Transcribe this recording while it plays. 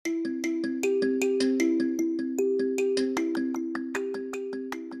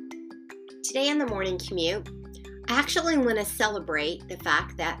Today on the morning commute, I actually want to celebrate the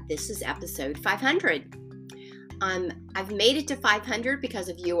fact that this is episode 500. I've made it to 500 because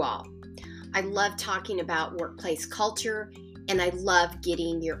of you all. I love talking about workplace culture, and I love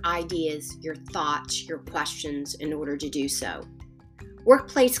getting your ideas, your thoughts, your questions in order to do so.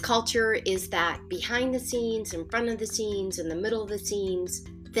 Workplace culture is that behind the scenes, in front of the scenes, in the middle of the scenes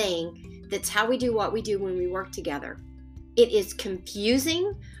thing. That's how we do what we do when we work together. It is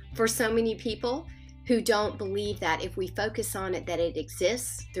confusing for so many people who don't believe that if we focus on it, that it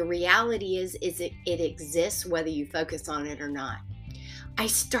exists. The reality is it exists whether you focus on it or not. I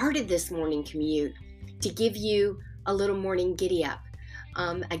started this morning commute to give you a little morning giddy up,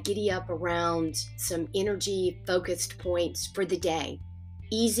 a giddy up around some energy focused points for the day.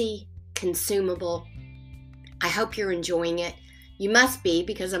 Easy, consumable. I hope you're enjoying it. You must be,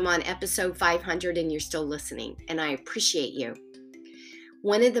 because I'm on episode 500 and you're still listening, and I appreciate you.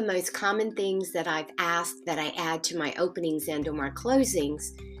 One of the most common things that I've asked that I add to my openings and to my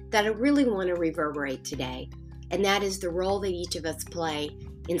closings that I really want to reverberate today, and that is the role that each of us play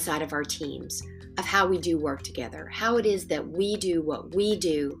inside of our teams, of how we do work together, how it is that we do what we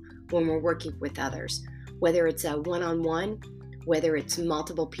do when we're working with others, whether it's a one-on-one, whether it's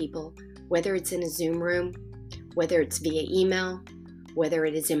multiple people, whether it's in a Zoom room, whether it's via email, whether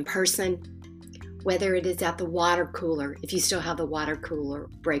it is in person, whether it is at the water cooler, if you still have the water cooler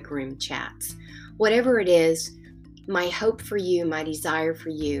break room chats. Whatever it is, my hope for you, my desire for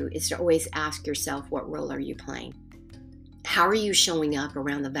you is to always ask yourself, what role are you playing? How are you showing up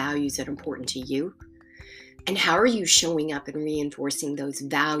around the values that are important to you? And how are you showing up and reinforcing those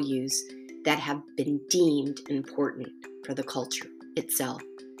values that have been deemed important for the culture itself?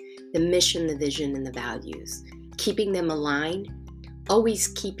 The mission, the vision, and the values. Keeping them aligned, always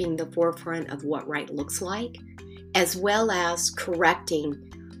keeping the forefront of what right looks like, as well as correcting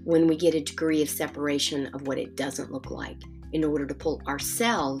when we get a degree of separation of what it doesn't look like, in order to pull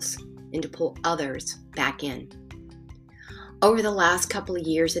ourselves and to pull others back in. Over the last couple of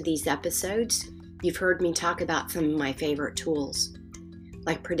years of these episodes, you've heard me talk about some of my favorite tools,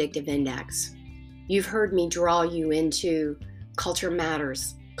 like predictive index. You've heard me draw you into culture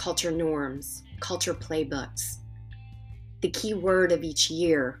matters, culture norms, culture playbooks. The key word of each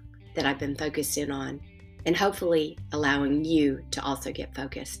year that I've been focused in on, and hopefully allowing you to also get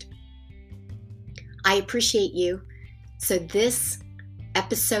focused. I appreciate you. So this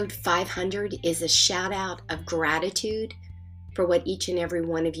episode 500 is a shout out of gratitude for what each and every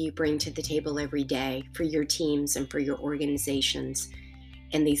one of you bring to the table every day, for your teams and for your organizations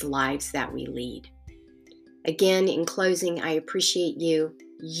and these lives that we lead. Again, in closing, I appreciate you.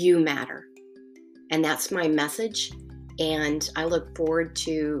 You matter. And that's my message. And I look forward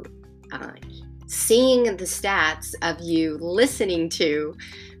to seeing the stats of you listening to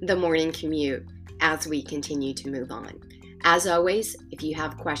the morning commute as we continue to move on. As always, if you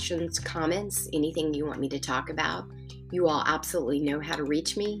have questions, comments, anything you want me to talk about, you all absolutely know how to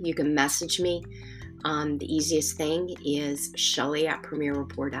reach me. You can message me. The easiest thing is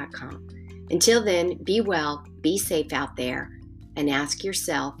Shelley@premierreport.com. Until then, be well, be safe out there, and ask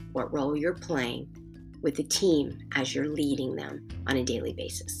yourself what role you're playing with the team as you're leading them on a daily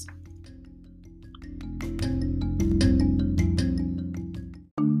basis.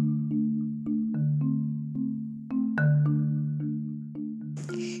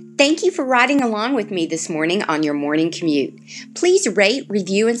 Thank you for riding along with me this morning on your morning commute. Please rate,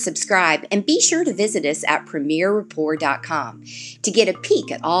 review, and subscribe, and be sure to visit us at premierreport.com to get a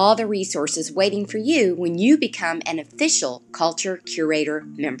peek at all the resources waiting for you when you become an official Culture Curator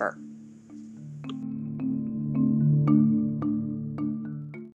member.